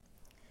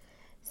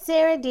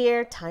"Sarah,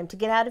 dear, time to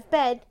get out of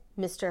bed,"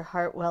 Mr.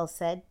 Hartwell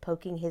said,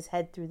 poking his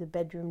head through the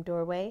bedroom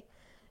doorway.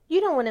 "You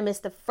don't want to miss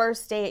the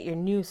first day at your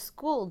new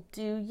school,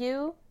 do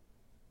you?"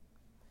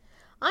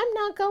 "I'm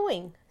not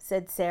going,"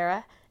 said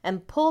Sarah,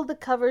 and pulled the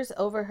covers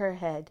over her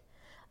head.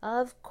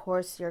 "Of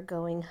course you're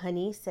going,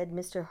 honey," said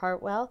Mr.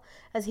 Hartwell,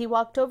 as he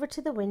walked over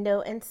to the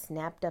window and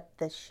snapped up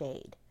the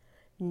shade.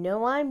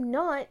 "No, I'm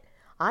not.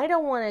 I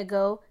don't want to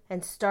go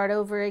and start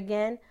over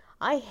again.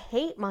 I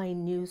hate my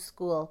new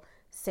school,"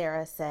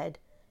 Sarah said.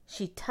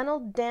 She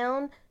tunneled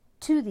down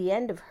to the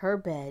end of her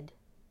bed.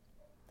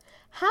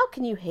 "How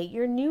can you hate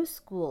your new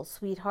school,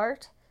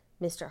 sweetheart?"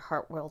 Mr.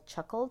 Hartwell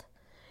chuckled.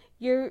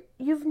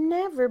 You've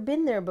never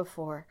been there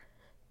before.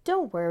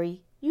 Don't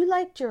worry, you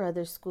liked your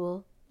other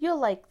school. You'll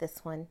like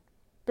this one.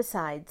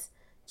 Besides,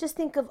 just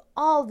think of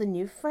all the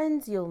new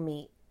friends you'll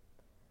meet."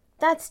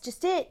 "That's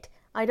just it.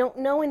 I don't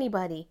know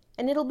anybody,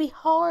 and it'll be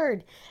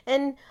hard,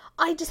 and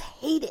I just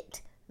hate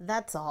it.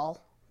 That's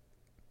all."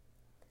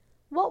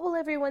 "What will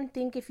everyone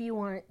think if you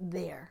aren't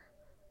there?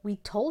 We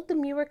told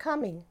them you were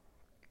coming."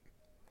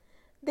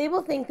 "They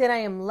will think that I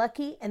am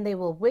lucky, and they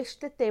will wish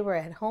that they were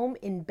at home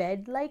in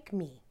bed like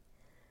me."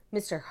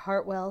 Mr.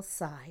 Hartwell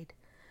sighed.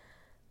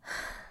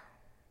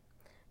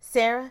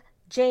 "Sarah,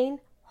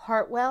 Jane,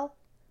 Hartwell,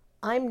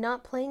 I'm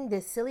not playing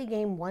this silly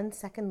game 1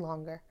 second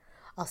longer.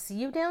 I'll see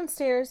you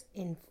downstairs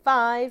in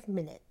 5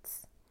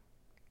 minutes."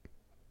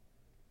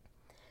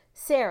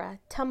 Sarah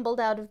tumbled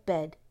out of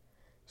bed.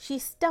 She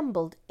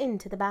stumbled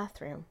into the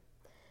bathroom.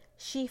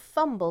 She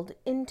fumbled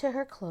into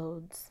her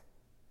clothes.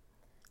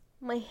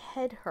 "My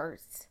head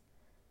hurts,"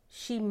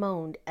 she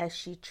moaned as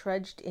she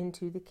trudged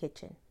into the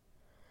kitchen.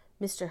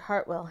 Mr.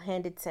 Hartwell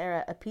handed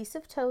Sarah a piece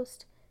of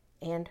toast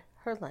and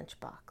her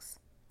lunchbox.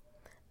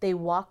 They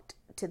walked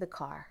to the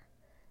car.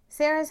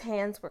 Sarah's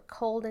hands were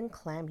cold and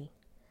clammy.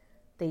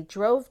 They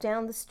drove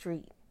down the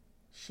street.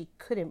 She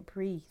couldn't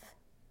breathe.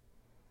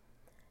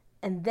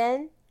 And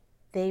then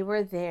they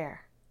were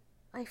there.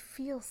 "I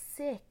feel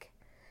sick,"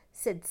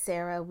 said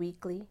Sarah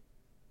weakly.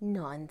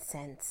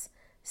 "Nonsense,"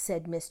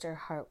 said Mr.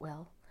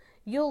 Hartwell.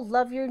 "You'll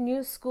love your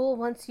new school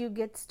once you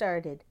get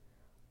started.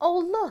 Oh,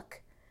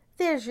 look!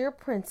 There's your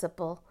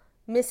principal,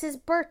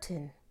 Mrs.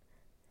 Burton."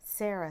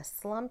 Sarah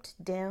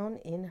slumped down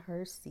in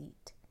her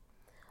seat.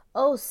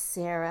 "Oh,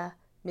 Sarah,"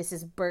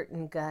 Mrs.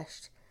 Burton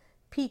gushed,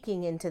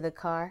 peeking into the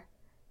car.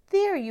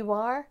 "There you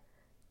are.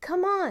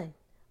 Come on.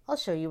 I'll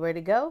show you where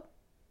to go."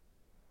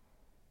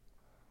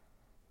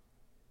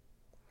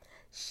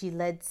 She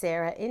led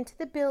Sarah into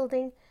the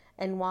building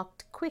and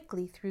walked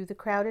quickly through the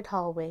crowded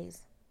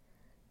hallways.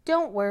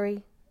 "Don't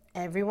worry.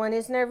 Everyone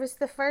is nervous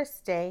the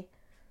first day,"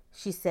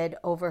 she said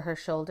over her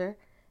shoulder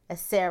as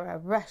Sarah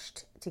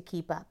rushed to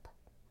keep up.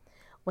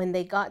 When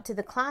they got to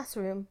the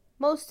classroom,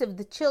 most of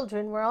the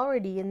children were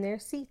already in their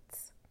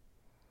seats.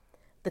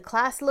 The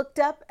class looked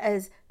up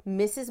as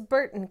Mrs.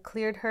 Burton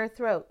cleared her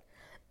throat.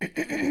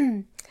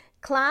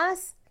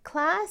 Class,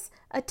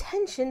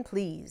 attention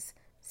please,"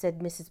 said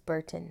Mrs.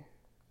 Burton.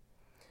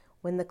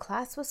 When the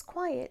class was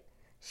quiet,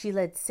 she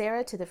led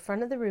Sarah to the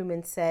front of the room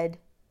and said,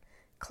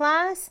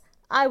 "Class,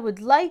 I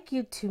would like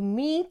you to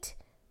meet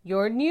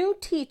your new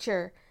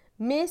teacher,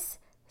 Miss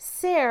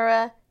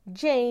Sarah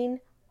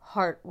Jane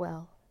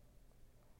Hartwell."